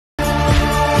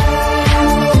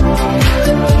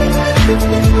Hi.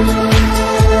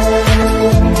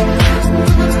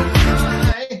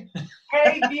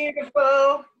 Hey,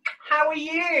 beautiful. How are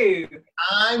you?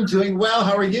 I'm doing well.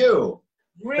 How are you?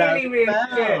 Really, really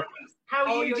good. How are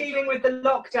Oh, you dealing with the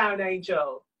lockdown,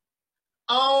 Angel?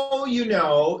 Oh,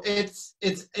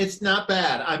 it's not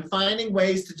bad. I'm finding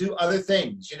ways to do other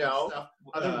things,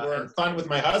 other work and fun with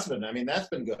my husband. I mean, that's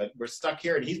been good. We're stuck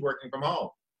here and he's working from home.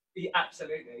 Yeah,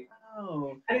 absolutely.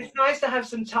 Oh. And it's nice to have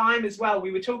some time as well.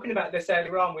 We were talking about this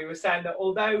earlier on. We were saying that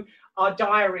although our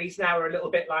diaries now are a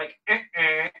little bit like,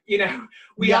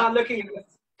 we are looking at the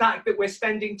fact that we're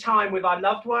spending time with our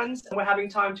loved ones and we're having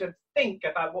time to think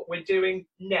about what we're doing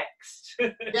next.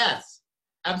 Yes,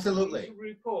 absolutely.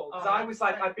 RuPaul, because I was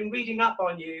like, I've been reading up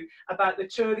on you about the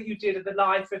tour that you did of the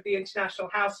life of the International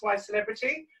Housewife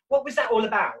Celebrity. What was that all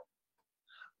about?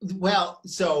 Well,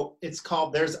 so it's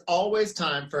called There's Always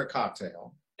Time for a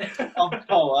Cocktail. Of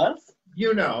course.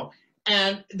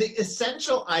 And the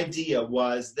essential idea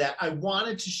was that I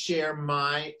wanted to share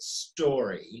my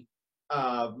story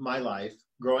of my life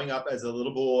growing up as a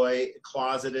little boy,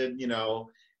 closeted,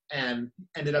 and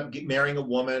ended up marrying a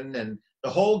woman, and the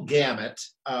whole gamut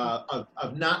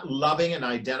of not loving and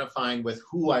identifying with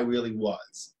who I really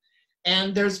was.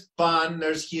 And there's fun,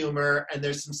 there's humor, and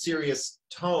there's some serious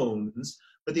tones.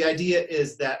 But the idea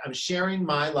is that I'm sharing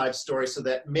my life story so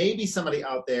that maybe somebody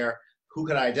out there who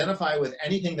could identify with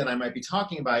anything that I might be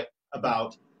talking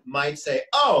about might say,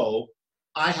 oh,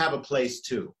 I have a place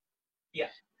too. Yeah.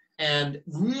 And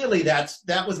really that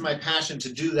was my passion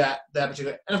to do that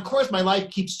particular. And of course my life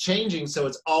keeps changing, so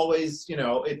it's always,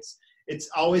 it's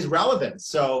always relevant.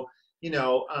 So,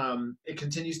 it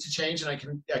continues to change, and I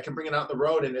can bring it out on the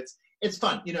road, and it's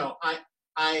fun.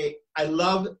 I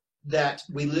love that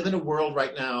we live in a world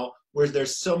right now where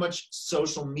there's so much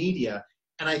social media,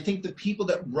 and I think the people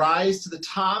that rise to the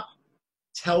top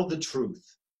tell the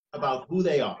truth about who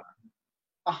they are.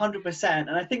 100%.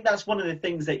 And I think that's one of the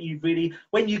things that you really,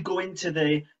 when you go into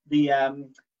the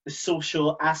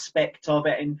social aspect of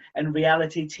it and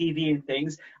reality TV and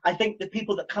things, I think the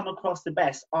people that come across the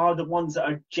best are the ones that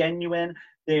are genuine.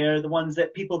 They're the ones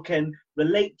that people can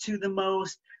relate to the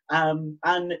most.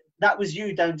 And that was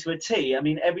you down to a T. I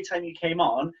mean, every time you came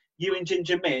on, you and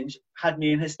Ginger Minge had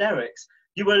me in hysterics.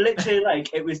 You were literally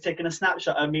like, it was taking a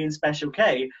snapshot of me and Special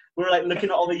K. We were like looking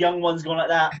at all the young ones going like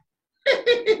that.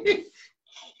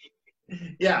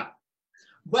 Yeah.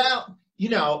 Well,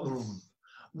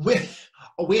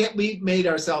 we made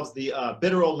ourselves the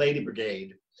bitter old lady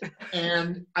brigade.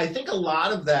 And I think a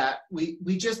lot of that, we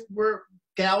just were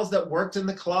gals that worked in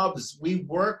the clubs. We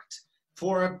worked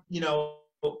for,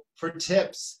 for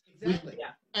tips. Exactly.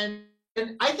 And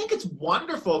I think it's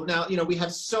wonderful. Now, we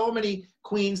have so many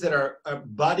queens that are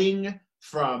budding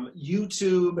from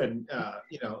YouTube and,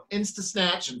 Insta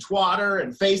Snatch and Twatter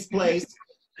and Faceplace,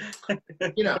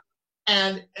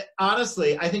 and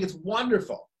honestly, I think it's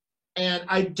wonderful. And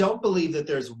I don't believe that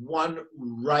there's one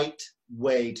right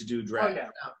way to do drag. Oh,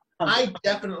 no. I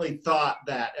definitely thought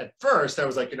that at first. I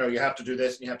was like, you have to do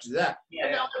this and you have to do that. Yeah.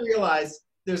 And now I realize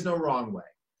there's no wrong way.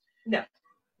 No.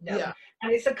 Yeah.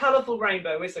 And it's a colourful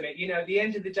rainbow, isn't it? At the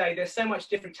end of the day, there's so much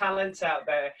different talents out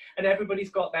there, and everybody's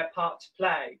got their part to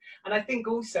play. And I think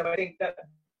that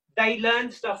they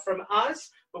learn stuff from us,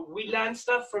 but we learn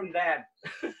stuff from them.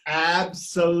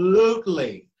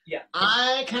 Absolutely. Yeah.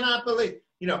 I cannot believe,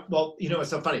 it's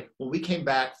so funny. When we came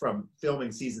back from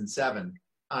filming season 7,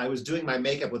 I was doing my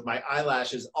makeup with my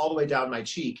eyelashes all the way down my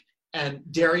cheek, and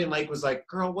Darian Lake was like,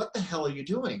 girl, what the hell are you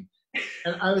doing?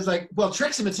 And I was like, well,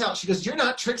 Trixie Mattel. She goes, you're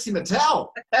not Trixie Mattel.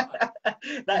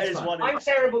 That is one. I'm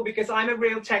terrible because I'm a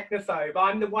real technophobe.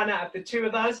 I'm the one out of the two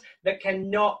of us that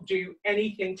cannot do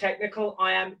anything technical.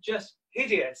 I am just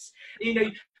hideous.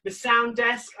 The sound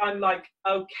desk, I'm like,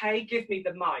 okay, give me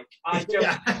the mic. I don't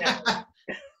know.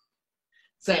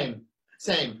 Same.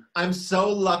 I'm so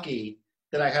lucky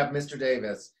that I have Mr.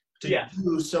 Davis to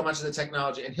do so much of the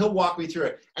technology, and he'll walk me through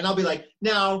it. And I'll be like,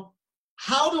 now,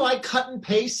 how do I cut and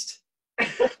paste?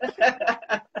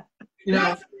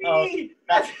 That's me.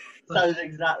 That sounds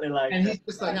exactly like. And he's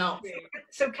just like, no.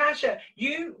 So, Kasha,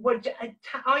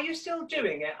 are you still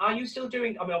doing it? Are you still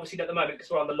doing? I mean, obviously not at the moment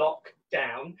because we're on the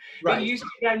lockdown. Right. But you used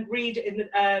to read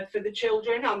for the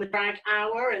children on the drag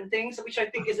hour and things, which I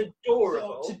think is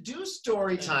adorable. So to do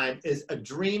story time is a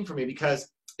dream for me, because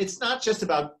it's not just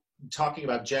about talking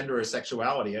about gender or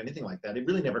sexuality or anything like that. It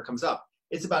really never comes up.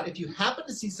 It's about, if you happen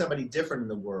to see somebody different in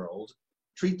the world,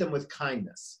 treat them with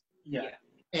kindness. Yeah.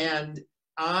 And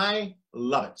I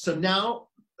love it. So now,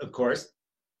 of course,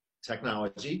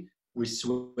 technology, we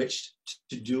switched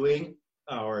to doing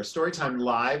our Storytime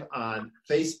Live on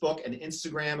Facebook and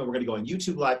Instagram, and we're going to go on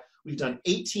YouTube Live. We've done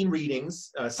 18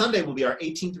 readings. Sunday will be our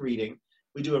 18th reading.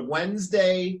 We do it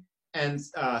Wednesday and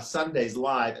Sundays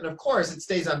live. And of course, it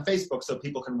stays on Facebook so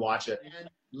people can watch it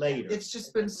later. It's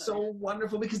just been so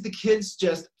wonderful because the kids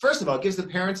just, first of all, it gives the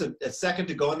parents a second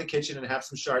to go in the kitchen and have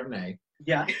some Chardonnay.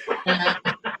 Yeah. And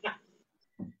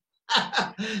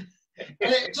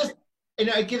it just,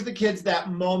 it gives the kids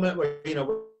that moment where,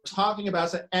 we're talking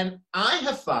about it. And I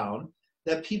have found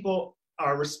that people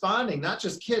are responding, not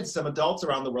just kids, some adults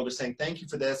around the world are saying, thank you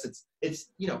for this. It's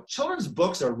children's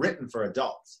books are written for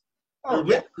adults. Oh,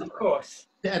 yeah, of course.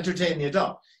 To entertain the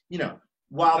adult,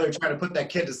 while they're trying to put that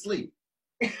kid to sleep.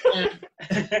 And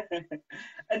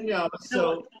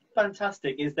so what's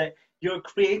fantastic is that you're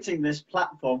creating this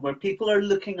platform where people are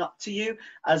looking up to you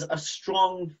as a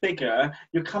strong figure.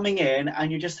 You're coming in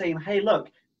and you're just saying, hey, look,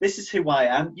 this is who I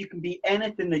am. You can be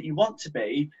anything that you want to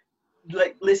be.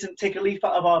 Like, listen, take a leaf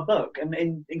out of our book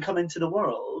and come into the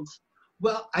world.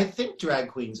 Well, I think drag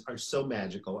queens are so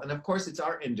magical. And of course, it's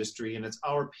our industry and it's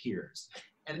our peers.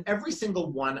 And every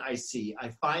single one I see, I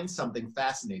find something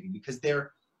fascinating because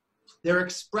they're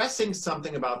expressing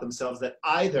something about themselves that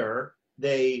either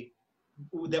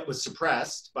that was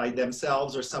suppressed by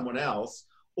themselves or someone else,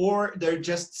 or they're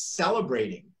just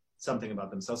celebrating something about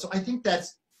themselves. So I think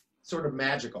that's sort of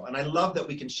magical. And I love that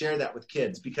we can share that with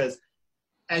kids because,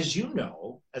 as you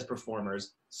know, as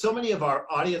performers, so many of our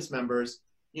audience members,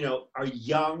 are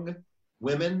young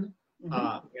women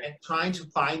and trying to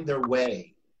find their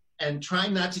way and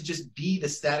trying not to just be the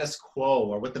status quo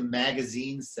or what the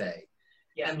magazines say.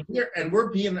 Yeah. And we're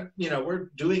being,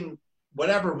 we're doing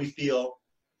whatever we feel,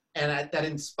 and that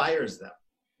inspires them.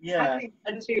 Yeah. I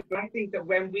think that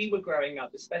when we were growing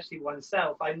up, especially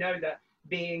oneself, I know that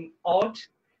being odd,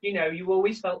 you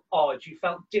always felt odd, you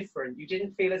felt different, you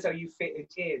didn't feel as though you fitted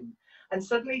in. And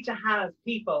suddenly to have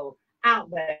people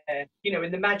out there,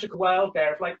 in the magical world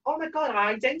there of like, oh my God, I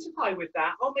identify with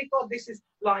that. Oh my God, this is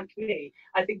like me.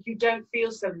 I think you don't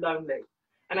feel so lonely.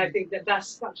 And I think that that's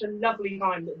such a lovely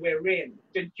time that we're in.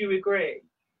 Do you agree?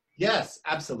 Yes,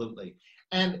 absolutely.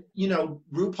 And,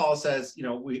 RuPaul says,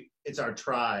 it's our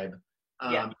tribe.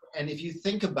 And if you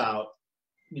think about,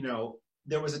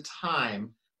 there was a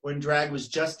time when drag was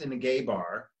just in a gay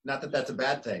bar, not that that's a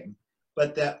bad thing,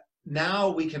 but that now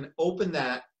we can open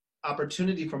that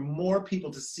opportunity for more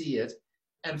people to see it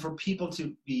and for people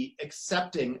to be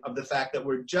accepting of the fact that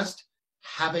we're just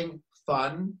having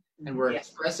fun and we're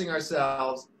expressing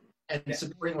ourselves and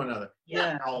supporting one another.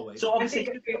 Yeah, always. So obviously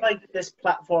you provided this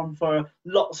platform for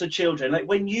lots of children. Like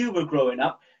when you were growing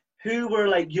up, who were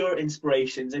like your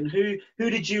inspirations and who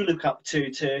did you look up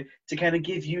to kind of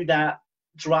give you that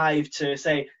drive to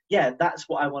say, yeah, that's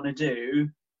what I want to do?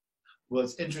 Well,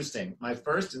 it's interesting. My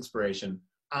first inspiration,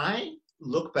 I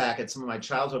look back at some of my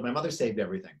childhood. My mother saved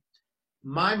everything.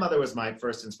 My mother was my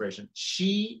first inspiration.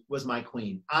 She was my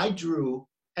queen. I drew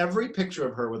every picture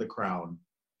of her with a crown.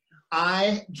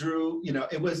 I drew,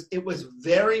 it was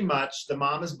very much the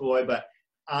mama's boy, but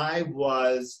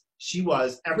she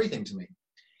was everything to me.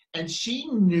 And she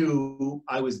knew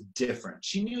I was different.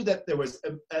 She knew that there was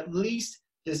at least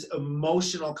this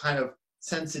emotional kind of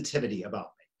sensitivity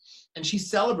about me. And she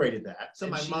celebrated that. So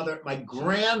my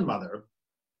grandmother,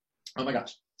 oh my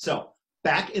gosh. So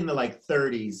back in the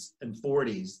 30s and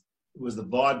 40s was the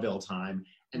vaudeville time,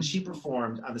 and she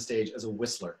performed on the stage as a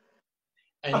whistler.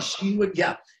 And she would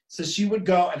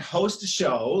go and host a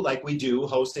show like we do,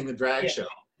 hosting a drag show.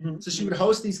 So she would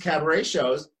host these cabaret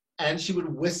shows, and she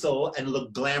would whistle and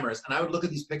look glamorous. And I would look at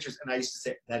these pictures, and I used to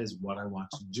say, that is what I want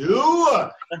to do.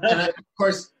 And of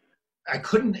course, I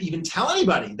couldn't even tell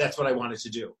anybody that's what I wanted to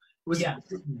do. It was a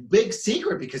big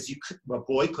secret because a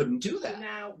boy couldn't do that.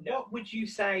 Now, what would you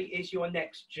say is your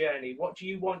next journey? What do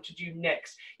you want to do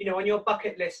next? On your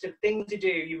bucket list of things to do,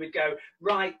 you would go,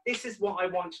 right, this is what I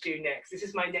want to do next. This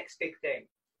is my next big thing.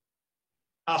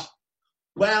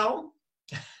 Well,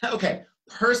 okay.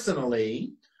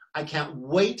 Personally, I can't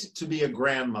wait to be a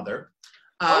grandmother.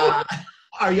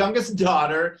 Our youngest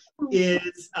daughter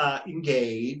is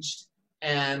engaged,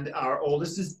 and our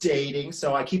oldest is dating.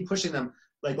 So I keep pushing them,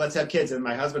 like, let's have kids. And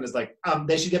my husband is like,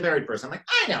 they should get married first. I'm like,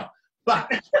 I know. But,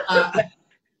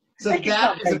 so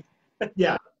that is,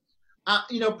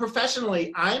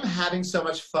 professionally, I'm having so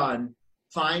much fun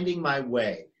finding my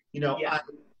way.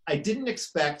 I didn't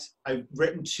expect, I've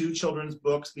written 2 children's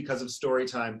books because of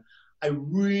Storytime. I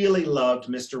really loved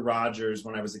Mr. Rogers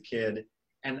when I was a kid.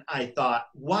 And I thought,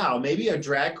 wow, maybe a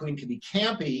drag queen could be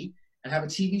campy and have a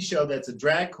TV show that's a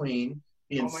drag queen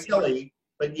being silly,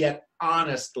 but yet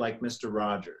honest like Mr.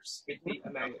 Rogers. It'd be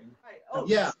amazing. Oh,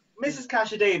 yeah. Mrs.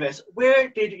 Kasha Davis, where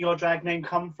did your drag name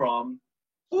come from?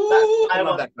 Ooh, I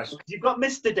love that question. You've got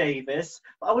Mr. Davis,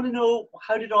 but I want to know,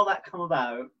 how did all that come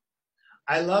about?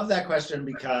 I love that question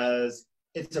because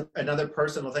it's another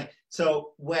personal thing.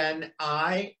 So when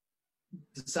I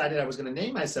decided I was going to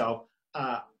name myself,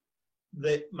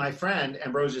 my friend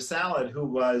Ambrosia Salad, who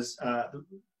was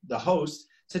the host,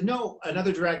 said, "No,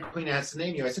 another drag queen has to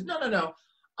name you." I said, "No.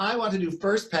 I want to do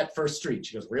First Pet, First Street."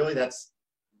 She goes, "Really? That's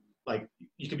like,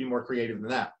 you could be more creative than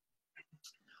that."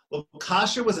 Well,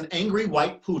 Kasha was an angry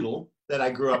white poodle that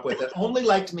I grew up with that only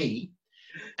liked me,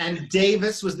 and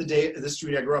Davis was the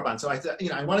street I grew up on. So I thought,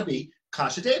 I want to be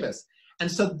Kasha Davis.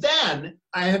 And so then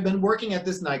I have been working at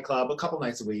this nightclub a couple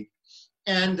nights a week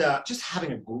and just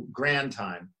having a grand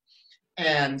time.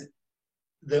 And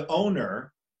the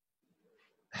owner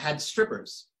had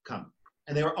strippers come,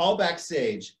 and they were all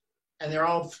backstage, and they're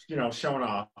all, showing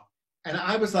off. And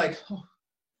I was like, oh,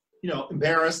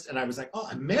 embarrassed. And I was like, "Oh,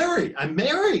 I'm married. And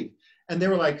they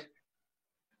were like,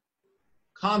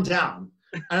 "Calm down."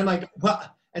 And I'm like,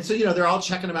 "Well," and so, they're all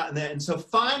checking them out. And so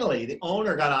finally the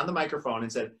owner got on the microphone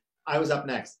and said, I was up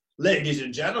next. "Ladies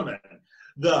and gentlemen,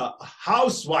 the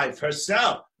housewife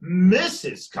herself,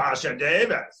 Mrs. Kasha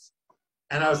Davis."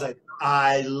 And I was like,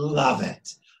 I love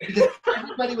it. Because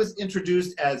everybody was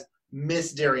introduced as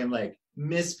Miss Darien Lake,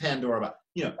 Miss Pandora,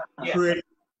 pretty,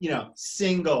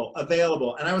 single,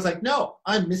 available. And I was like, no,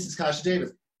 I'm Mrs. Kasha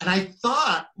Davis. And I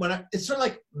thought, it's sort of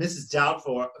like Mrs.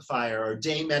 Doubtfire or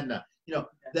Dame Edna,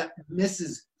 that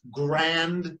Mrs.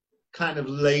 Grand kind of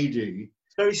lady.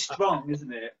 It's very strong,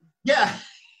 isn't it? Yeah.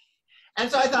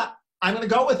 And so I thought, I'm going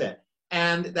to go with it.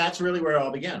 And that's really where it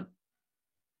all began.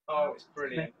 Oh, it's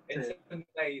brilliant. It's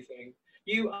amazing.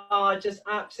 You are just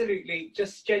absolutely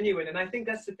just genuine. And I think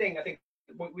that's the thing. I think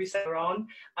what we said on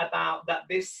about that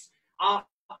this art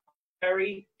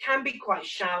can be quite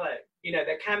shallow.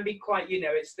 There can be quite,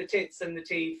 it's the tits and the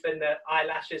teeth and the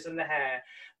eyelashes and the hair.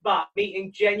 But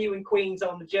meeting genuine queens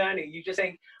on the journey, you just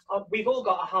think, oh, we've all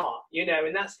got a heart,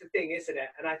 and that's the thing, isn't it?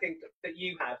 And I think that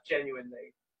you have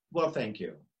genuinely. Well, thank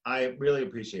you. I really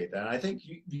appreciate that. I think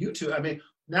you two,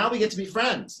 now we get to be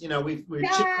friends. We've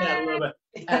chit-chatted a little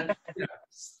bit and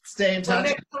stay in touch. Well,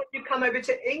 next time you come over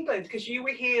to England, because you were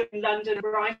here in London and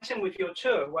Brighton with your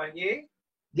tour, weren't you?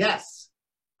 Yes.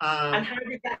 And how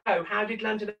did that go? How did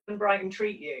London and Brighton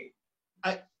treat you?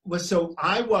 I was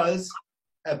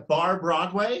at Bar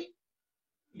Broadway.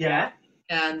 Yeah.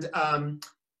 And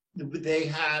they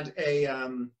had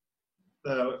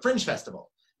the Fringe Festival.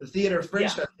 The Theater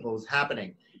Fringe Festival was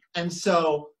happening. And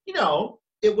so,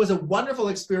 it was a wonderful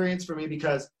experience for me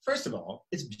because, first of all,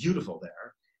 it's beautiful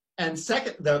there. And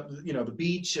second, the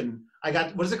beach, and I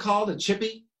got, what is it called? A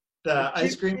chippy? The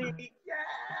ice cream?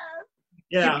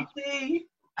 Yeah.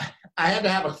 I had to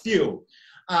have a few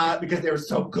because they were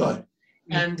so good.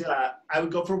 And I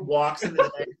would go for walks in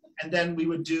the day, and then we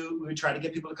would try to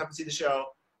get people to come and see the show.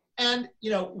 And,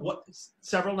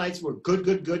 several nights were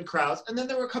good crowds. And then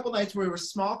there were a couple nights where we were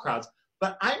small crowds.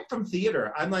 But I'm from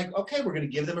theater. I'm like, okay, we're going to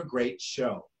give them a great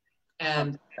show.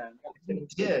 And they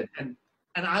did. And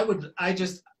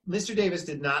Mr. Davis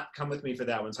did not come with me for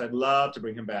that one. So I'd love to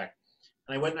bring him back.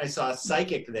 And I went and I saw a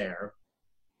psychic there.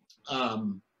 Who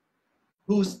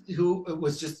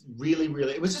was just really,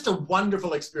 it was just a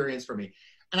wonderful experience for me.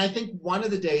 And I think one of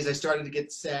the days I started to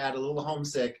get sad, a little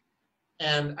homesick,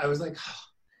 and I was like,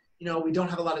 we don't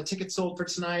have a lot of tickets sold for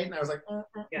tonight. And I was like,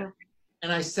 yeah.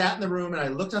 And I sat in the room and I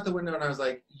looked out the window and I was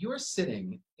like, you are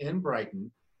sitting in Brighton,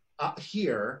 up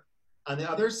here on the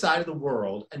other side of the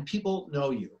world, and people know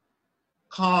you.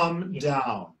 Calm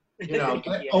down, get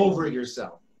over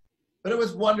yourself. But it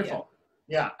was wonderful.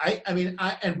 Yeah,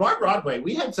 and Bar Broadway,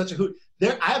 we had such a hoot.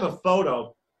 There, I have a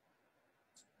photo.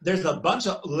 There's a bunch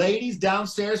of ladies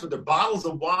downstairs with their bottles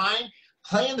of wine,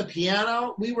 playing the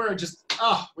piano. We were just,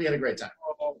 we had a great time.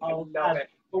 Oh, love it.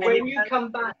 But when you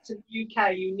come back to the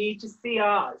UK, you need to see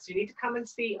us. You need to come and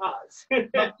see us.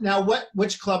 Now,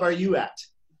 which club are you at?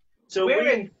 So we're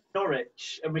in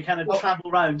Norwich, and we kind of travel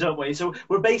around, don't we? So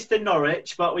we're based in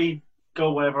Norwich, but we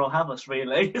go wherever will have us,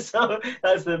 really. So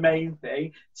that's the main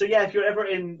thing. So yeah, if you're ever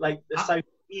in like the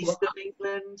southeast of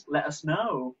England, let us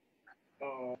know.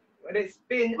 Oh, and it's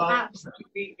been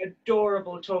absolutely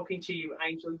adorable talking to you,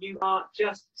 Angel. You are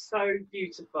just so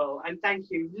beautiful, and thank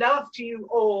you. Love to you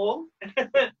all,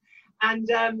 and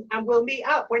we'll meet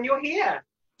up when you're here.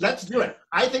 Let's do it.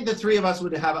 I think the three of us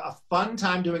would have a fun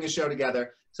time doing a show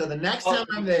together. So the next time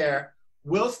I'm there,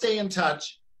 we'll stay in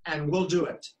touch and we'll do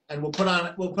it, and we'll put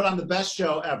on the best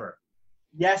show ever.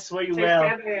 Yes, we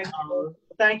will.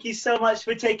 Thank you so much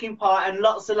for taking part, and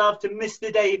lots of love to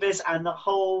Mr. Davis and the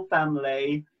whole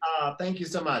family. Thank you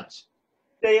so much.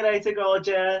 See you later,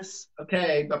 gorgeous.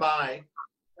 Okay, bye-bye.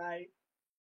 Bye.